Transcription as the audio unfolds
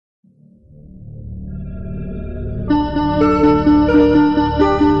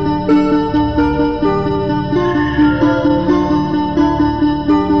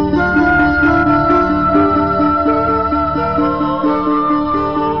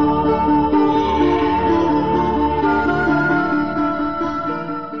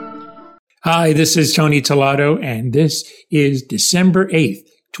Hi, this is Tony Tolato, and this is December 8th,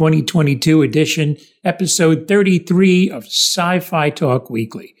 2022 edition, episode 33 of Sci-Fi Talk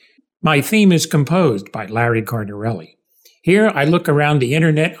Weekly. My theme is composed by Larry Cardarelli. Here I look around the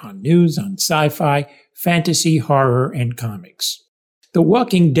internet on news on sci-fi, fantasy, horror, and comics. The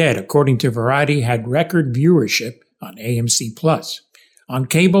Walking Dead, according to Variety, had record viewership on AMC+. On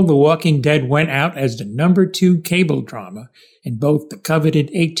cable, The Walking Dead went out as the number 2 cable drama in both the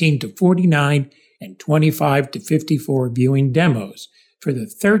coveted 18 to 49 and 25 to 54 viewing demos for the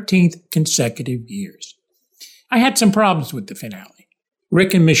 13th consecutive years. I had some problems with the finale.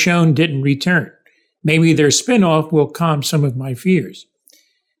 Rick and Michonne didn't return. Maybe their spin-off will calm some of my fears.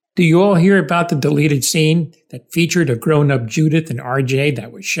 Do you all hear about the deleted scene that featured a grown-up Judith and RJ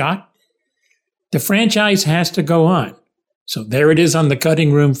that was shot? The franchise has to go on. So there it is on the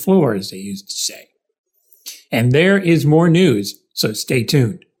cutting room floor, as they used to say. And there is more news, so stay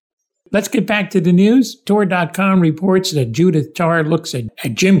tuned. Let's get back to the news. Tor.com reports that Judith Tarr looks at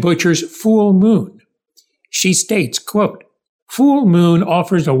Jim Butcher's Full Moon. She states, quote, "Full Moon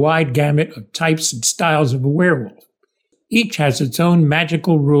offers a wide gamut of types and styles of a werewolf. Each has its own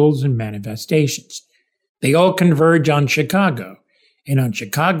magical rules and manifestations. They all converge on Chicago, and on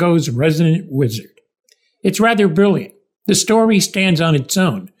Chicago's resident wizard. It's rather brilliant. The story stands on its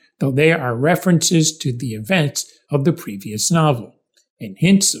own, though there are references to the events of the previous novel, and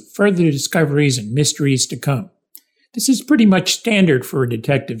hints of further discoveries and mysteries to come. This is pretty much standard for a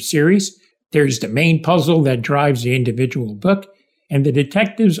detective series. There's the main puzzle that drives the individual book, and the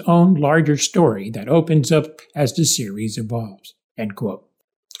detective's own larger story that opens up as the series evolves." End quote.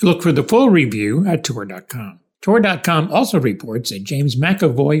 Look for the full review at Tor.com. Tor.com also reports that James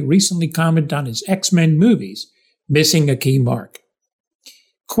McAvoy recently commented on his X-Men movies, missing a key mark.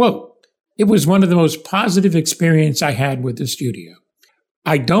 Quote, "It was one of the most positive experiences I had with the studio.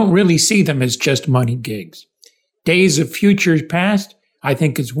 I don't really see them as just money gigs. Days of Future Past, I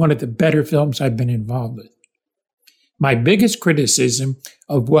think, is one of the better films I've been involved with. My biggest criticism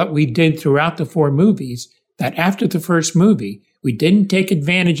of what we did throughout the 4 movies, that after the first movie, we didn't take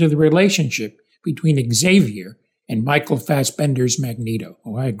advantage of the relationship between Xavier and Michael Fassbender's Magneto."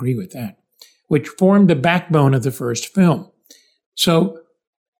 Oh, I agree with that. "Which formed the backbone of the first film. So,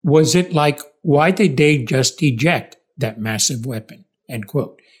 was it like, why did they just eject that massive weapon?" End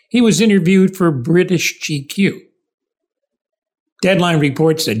quote. He was interviewed for British GQ. Deadline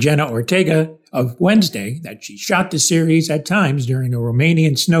reports that Jenna Ortega of Wednesday that she shot the series at times during a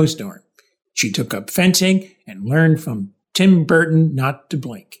Romanian snowstorm. She took up fencing and learned from Tim Burton not to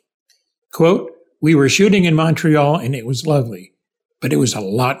blink. Quote, "We were shooting in Montreal and it was lovely, but it was a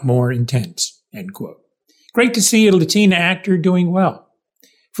lot more intense." End quote. Great to see a Latina actor doing well.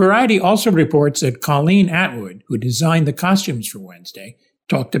 Variety also reports that Colleen Atwood, who designed the costumes for Wednesday,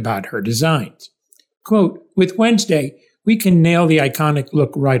 talked about her designs. Quote, "With Wednesday, we can nail the iconic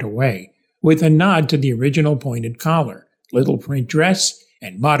look right away, with a nod to the original pointed collar, little print dress,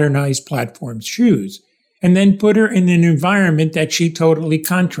 and modernized platform shoes, and then put her in an environment that she totally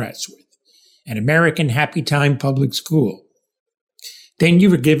contrasts with, an American Happy Time public school. Then you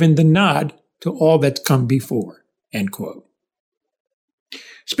were given the nod to all that's come before." End quote.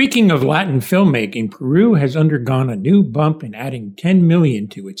 Speaking of Latin filmmaking, Peru has undergone a new bump in adding $10 million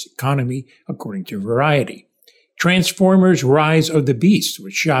to its economy, according to Variety. Transformers: Rise of the Beasts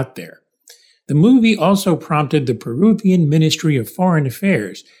was shot there. The movie also prompted the Peruvian Ministry of Foreign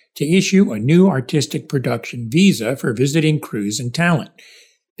Affairs to issue a new artistic production visa for visiting crews and talent.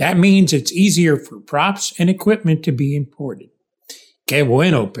 That means it's easier for props and equipment to be imported. Que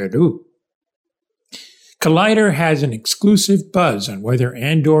bueno, Peru. Collider has an exclusive buzz on whether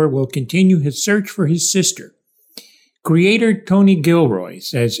Andor will continue his search for his sister. Creator Tony Gilroy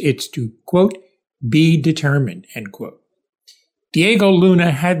says it's to, quote, "be determined," end quote. Diego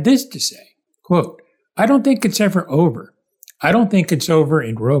Luna had this to say, quote, "I don't think it's ever over. I don't think it's over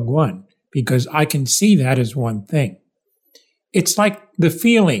in Rogue One, because I can see that as one thing. It's like the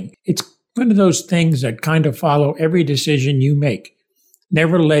feeling. It's one of those things that kind of follow every decision you make.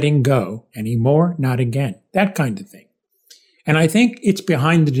 Never letting go anymore, not again. That kind of thing. And I think it's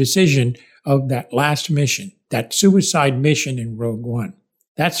behind the decision of that last mission, that suicide mission in Rogue One.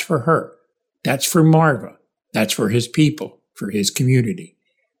 That's for her. That's for Marva. That's for his people, for his community.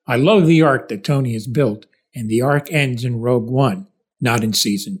 I love the arc that Tony has built, and the arc ends in Rogue One, not in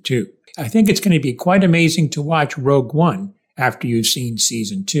Season 2. I think it's going to be quite amazing to watch Rogue One after you've seen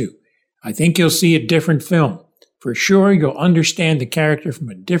Season 2. I think you'll see a different film. For sure, you'll understand the character from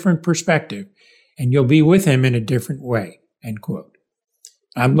a different perspective, and you'll be with him in a different way." End quote.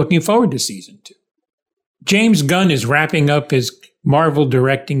 I'm looking forward to Season 2. James Gunn is wrapping up his Marvel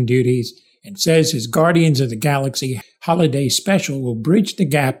directing duties, and says his Guardians of the Galaxy holiday special will bridge the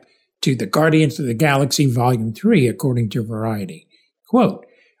gap to the Guardians of the Galaxy Volume 3, according to Variety. Quote,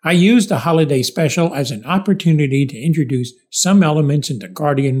 I used the holiday special as an opportunity to introduce some elements into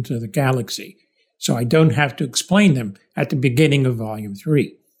Guardians of the Galaxy, so I don't have to explain them at the beginning of Volume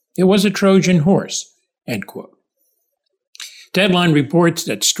 3. It was a Trojan horse, end quote. Deadline reports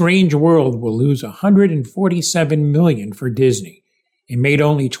that Strange World will lose $147 million for Disney and made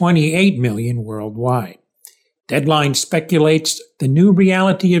only $28 million worldwide. Deadline speculates the new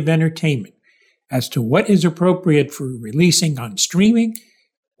reality of entertainment as to what is appropriate for releasing on streaming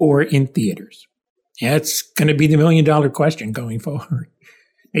or in theaters. Yeah, it's going to be the million-dollar question going forward.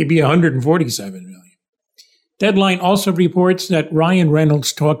 Maybe $147 million. Deadline also reports that Ryan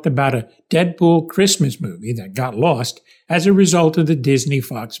Reynolds talked about a Deadpool Christmas movie that got lost as a result of the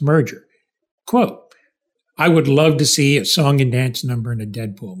Disney-Fox merger. Quote, I would love to see a song and dance number in a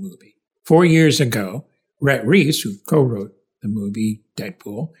Deadpool movie. 4 years ago, Rhett Reese, who co-wrote the movie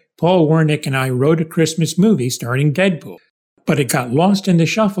Deadpool, Paul Wernick and I wrote a Christmas movie starring Deadpool, but it got lost in the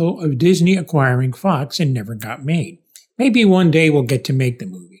shuffle of Disney acquiring Fox and never got made. Maybe one day we'll get to make the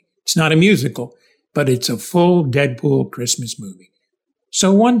movie. It's not a musical, but it's a full Deadpool Christmas movie.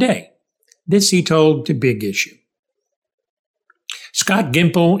 So one day, this he told to Big Issue. Scott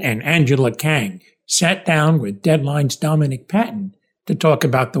Gimple and Angela Kang sat down with Deadline's Dominic Patton to talk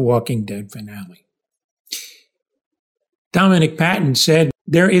about the Walking Dead finale. Dominic Patton said,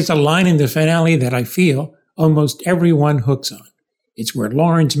 there is a line in the finale that I feel almost everyone hooks on. It's where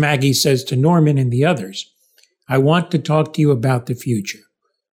Lawrence Maggie says to Norman and the others, I want to talk to you about the future.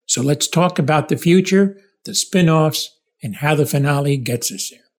 So let's talk about the future, the spin-offs, and how the finale gets us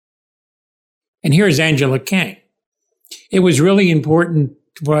there. And here's Angela Kang. It was really important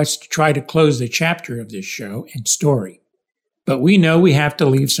for us to try to close the chapter of this show and story. But we know we have to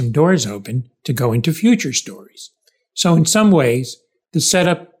leave some doors open to go into future stories. So in some ways, the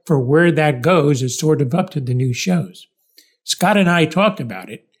setup for where that goes is sort of up to the new shows. Scott and I talked about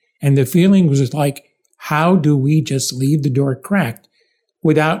it, and the feeling was like, how do we just leave the door cracked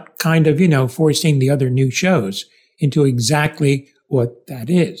without kind of, forcing the other new shows into exactly what that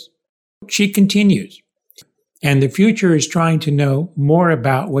is? She continues, and the future is trying to know more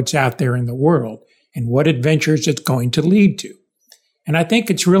about what's out there in the world and what adventures it's going to lead to. And I think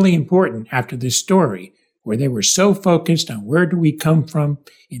it's really important after this story, where they were so focused on where do we come from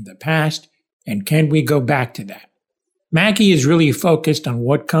in the past and can we go back to that. Maggie is really focused on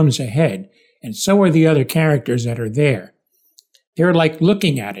what comes ahead, and so are the other characters that are there. They're like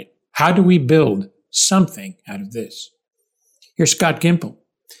looking at it. How do we build something out of this? Here's Scott Gimple.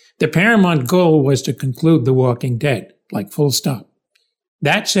 The paramount goal was to conclude The Walking Dead, like full stop.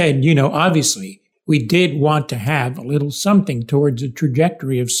 That said, obviously, we did want to have a little something towards the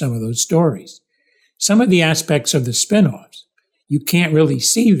trajectory of some of those stories. Some of the aspects of the spin-offs you can't really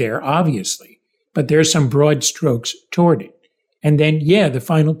see there, obviously, but there's some broad strokes toward it. And then, the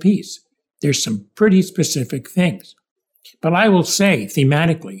final piece. There's some pretty specific things. But I will say,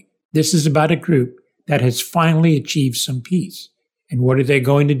 thematically, this is about a group that has finally achieved some peace. And what are they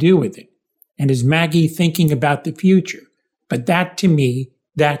going to do with it? And is Maggie thinking about the future? But that, to me,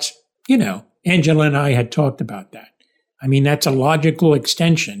 that's, Angela and I had talked about that. I mean, that's a logical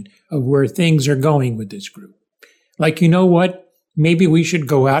extension of where things are going with this group. Like, what? Maybe we should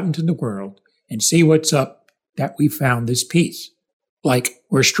go out into the world and see what's up that we found this peace. Like,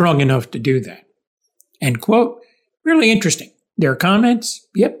 we're strong enough to do that. End quote. Really interesting. Their comments?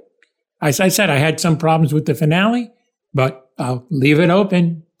 Yep. As I said, I had some problems with the finale, but I'll leave it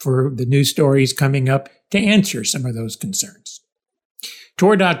open for the new stories coming up to answer some of those concerns.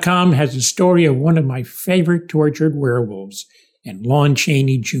 Tor.com has a story of one of my favorite tortured werewolves, and Lon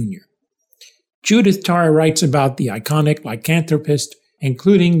Chaney Jr. Judith Tarr writes about the iconic lycanthropist,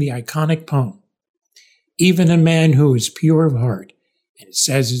 including the iconic poem, even a man who is pure of heart and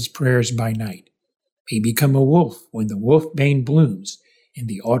says his prayers by night may become a wolf when the wolfbane blooms and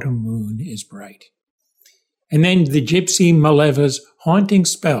the autumn moon is bright. And then the gypsy Maleva's haunting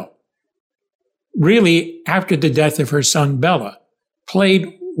spell, really after the death of her son Bella,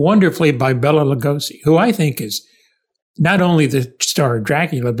 played wonderfully by Bela Lugosi, who I think is not only the star of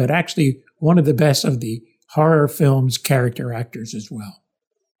Dracula, but actually one of the best of the horror film's character actors as well.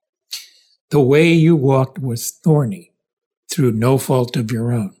 The way you walked was thorny, through no fault of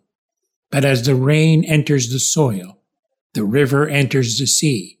your own. But as the rain enters the soil, the river enters the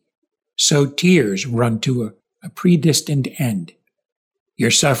sea, so tears run to a predestined end.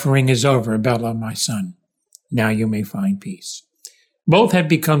 Your suffering is over, Bella, my son. Now you may find peace. Both have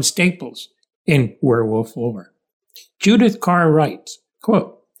become staples in werewolf lore. Judith Carr writes,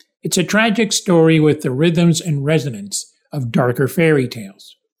 quote, It's a tragic story with the rhythms and resonance of darker fairy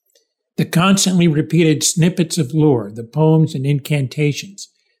tales. The constantly repeated snippets of lore, the poems and incantations,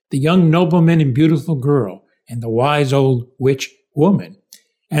 the young nobleman and beautiful girl, and the wise old witch woman,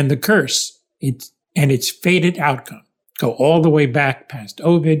 and the curse and its fated outcome go all the way back past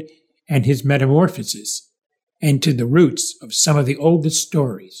Ovid and his metamorphosis, and to the roots of some of the oldest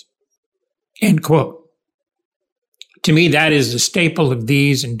stories. End quote. To me, that is the staple of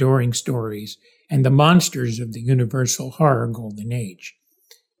these enduring stories and the monsters of the universal horror golden age.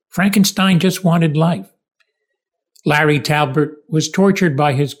 Frankenstein just wanted life. Larry Talbot was tortured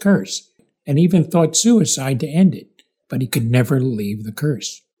by his curse and even thought suicide to end it, but he could never leave the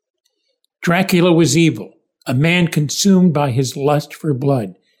curse. Dracula was evil, a man consumed by his lust for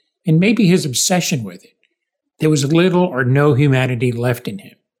blood, and maybe his obsession with it. There was little or no humanity left in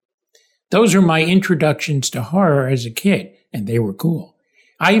him. Those are my introductions to horror as a kid, and they were cool.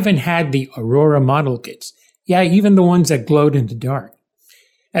 I even had the Aurora model kits. Yeah, even the ones that glowed in the dark.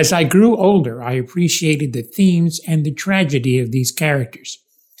 As I grew older, I appreciated the themes and the tragedy of these characters.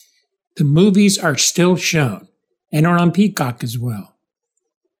 The movies are still shown and are on Peacock as well.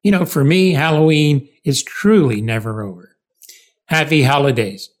 You know, for me, Halloween is truly never over. Happy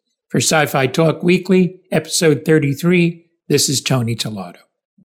holidays. For Sci-Fi Talk Weekly, episode 33, this is Tony Tolato.